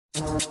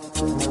Enemy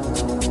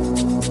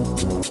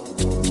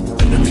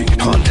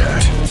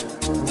contact.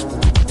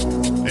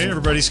 Hey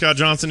everybody, Scott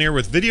Johnson here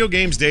with Video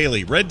Games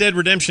Daily. Red Dead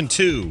Redemption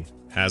 2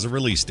 has a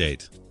release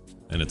date,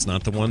 and it's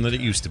not the one that it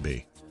used to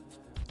be.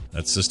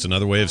 That's just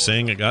another way of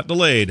saying it got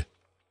delayed.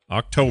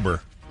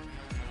 October.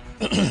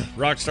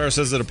 Rockstar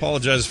says it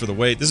apologizes for the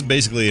wait. This is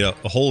basically a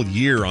whole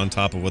year on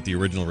top of what the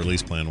original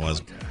release plan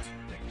was.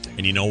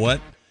 And you know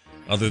what?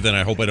 Other than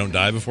I hope I don't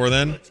die before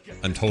then,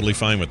 I'm totally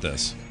fine with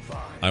this.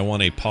 I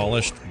want a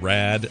polished,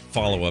 rad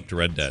follow-up to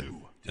Red Dead,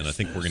 and I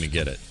think we're going to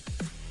get it.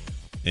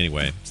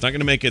 Anyway, it's not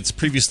going to make its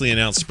previously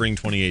announced spring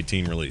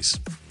 2018 release.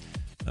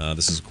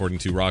 This is according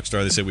to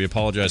Rockstar. They say, we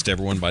apologize to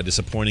everyone by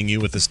disappointing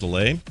you with this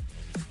delay.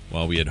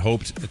 While we had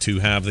hoped to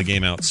have the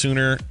game out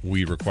sooner,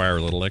 we require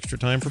a little extra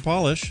time for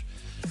polish.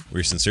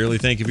 We sincerely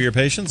thank you for your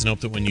patience and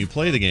hope that when you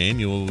play the game,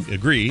 you will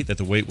agree that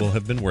the wait will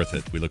have been worth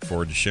it. We look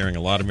forward to sharing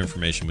a lot of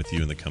information with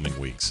you in the coming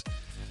weeks.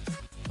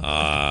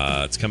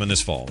 It's coming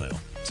this fall now.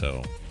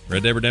 So,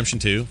 Red Dead Redemption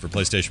 2 for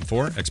PlayStation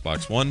 4,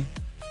 Xbox One,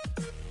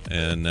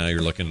 and now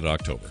you're looking at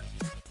October.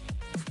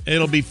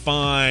 It'll be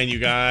fine, you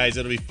guys.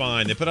 It'll be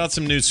fine. They put out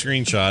some new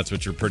screenshots,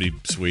 which are pretty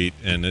sweet,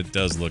 and it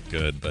does look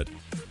good, but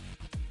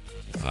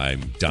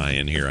I'm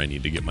dying here. I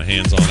need to get my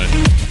hands on it.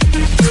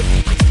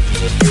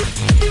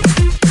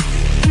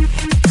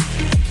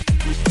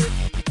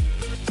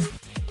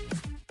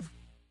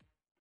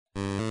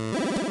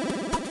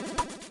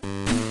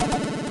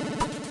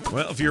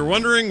 Well, if you're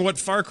wondering what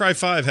Far Cry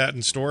 5 had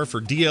in store for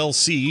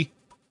DLC,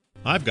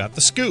 I've got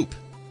the scoop.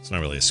 It's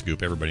not really a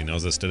scoop, everybody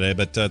knows this today,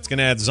 but it's going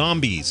to add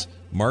zombies,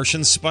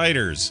 Martian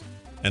spiders,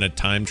 and a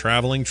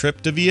time-traveling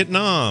trip to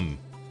Vietnam.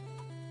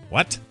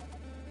 What?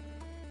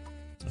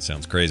 That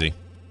sounds crazy.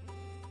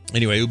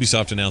 Anyway,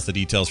 Ubisoft announced the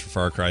details for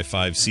Far Cry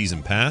 5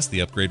 Season Pass. The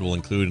upgrade will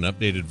include an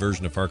updated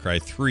version of Far Cry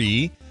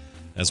 3,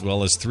 as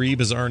well as 3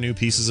 bizarre new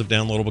pieces of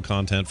downloadable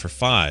content for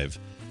 5.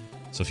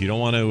 So if you don't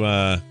want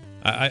to...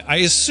 I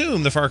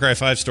assume the Far Cry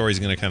 5 story is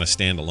going to kind of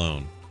stand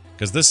alone,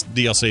 because this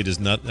DLC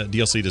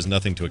does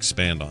nothing to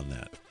expand on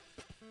that.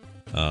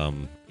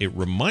 It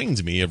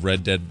reminds me of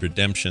Red Dead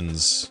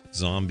Redemption's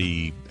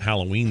zombie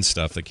Halloween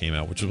stuff that came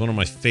out, which was one of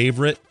my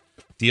favorite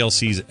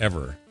DLCs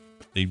ever.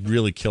 They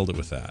really killed it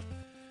with that.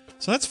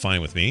 So that's fine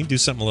with me. Do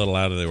something a little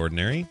out of the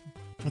ordinary.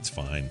 That's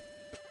fine.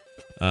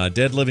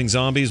 Dead Living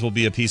Zombies will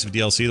be a piece of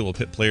DLC that will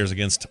pit players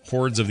against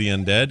hordes of the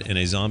undead in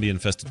a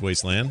zombie-infested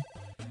wasteland.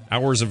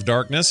 Hours of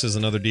Darkness is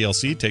another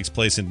DLC. Takes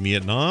place in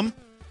Vietnam.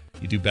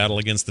 You do battle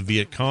against the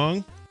Viet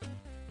Cong.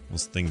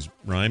 Those things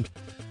rhymed.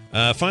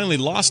 Finally,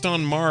 Lost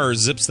on Mars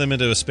zips them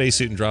into a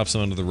spacesuit and drops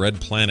them onto the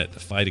Red Planet to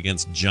fight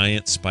against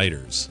giant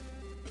spiders.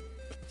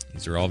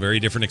 These are all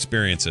very different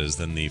experiences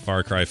than the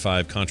Far Cry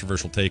 5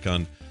 controversial take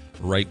on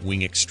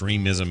right-wing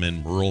extremism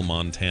in rural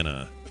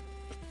Montana.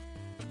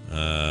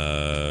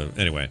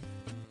 Anyway,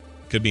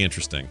 could be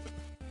interesting.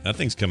 That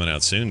thing's coming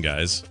out soon,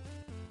 guys.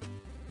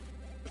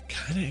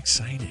 Kind of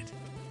excited.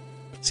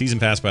 Season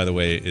Pass, by the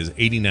way, is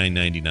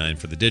 $89.99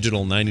 for the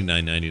digital,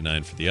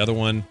 $99.99 for the other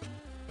one.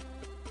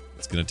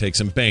 It's going to take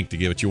some bank to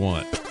get what you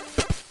want.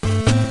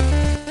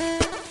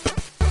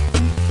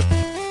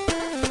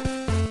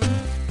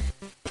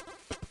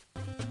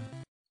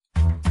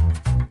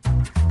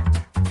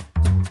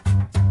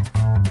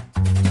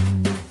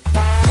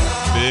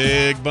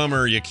 Big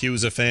bummer,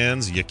 Yakuza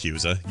fans.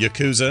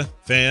 Yakuza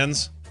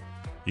fans.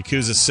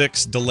 Yakuza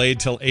 6 delayed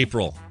till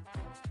April.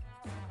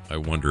 I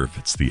wonder if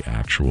it's the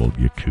actual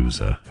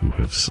Yakuza who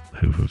have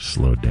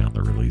slowed down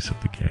the release of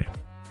the game.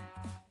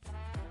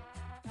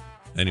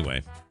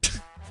 Anyway,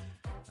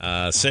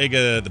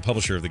 Sega, the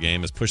publisher of the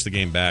game, has pushed the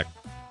game back,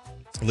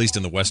 at least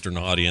in the Western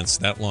audience.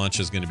 That launch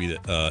is going to be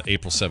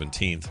April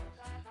 17th,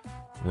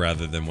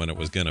 rather than when it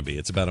was going to be.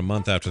 It's about a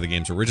month after the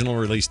game's original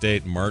release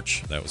date in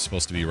March. That was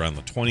supposed to be around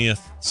the 20th.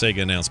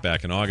 Sega announced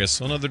back in August.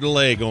 So another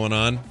delay going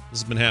on.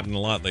 This has been happening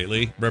a lot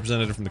lately.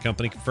 Representative from the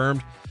company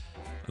confirmed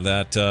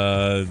that...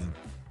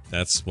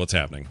 that's what's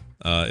happening.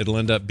 It'll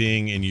end up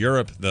being in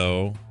Europe,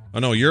 though. Oh,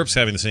 no, Europe's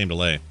having the same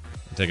delay.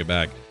 I'll take it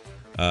back.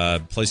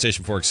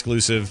 PlayStation 4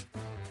 exclusive.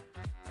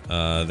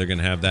 They're going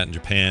to have that in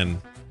Japan.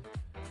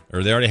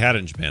 Or they already had it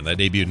in Japan. That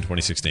debuted in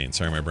 2016.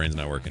 Sorry, my brain's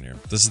not working here.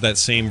 This is that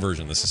same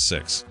version. This is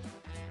 6.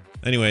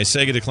 Anyway,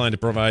 Sega declined to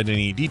provide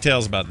any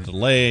details about the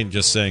delay,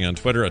 just saying on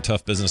Twitter, a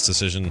tough business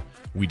decision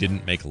we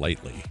didn't make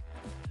lightly.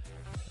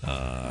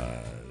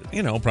 Probably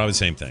the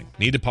same thing.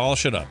 Need to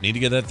polish it up. Need to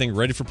get that thing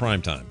ready for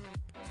prime time.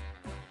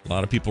 A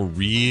lot of people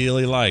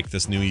really like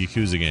this new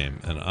Yakuza game,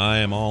 and I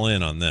am all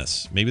in on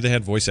this. Maybe they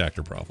had voice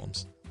actor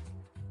problems.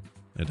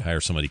 They had to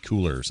hire somebody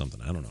cooler or something.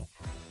 I don't know.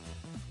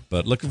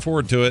 But looking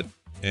forward to it,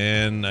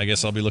 and I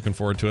guess I'll be looking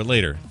forward to it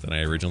later than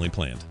I originally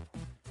planned.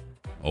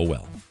 Oh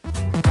well.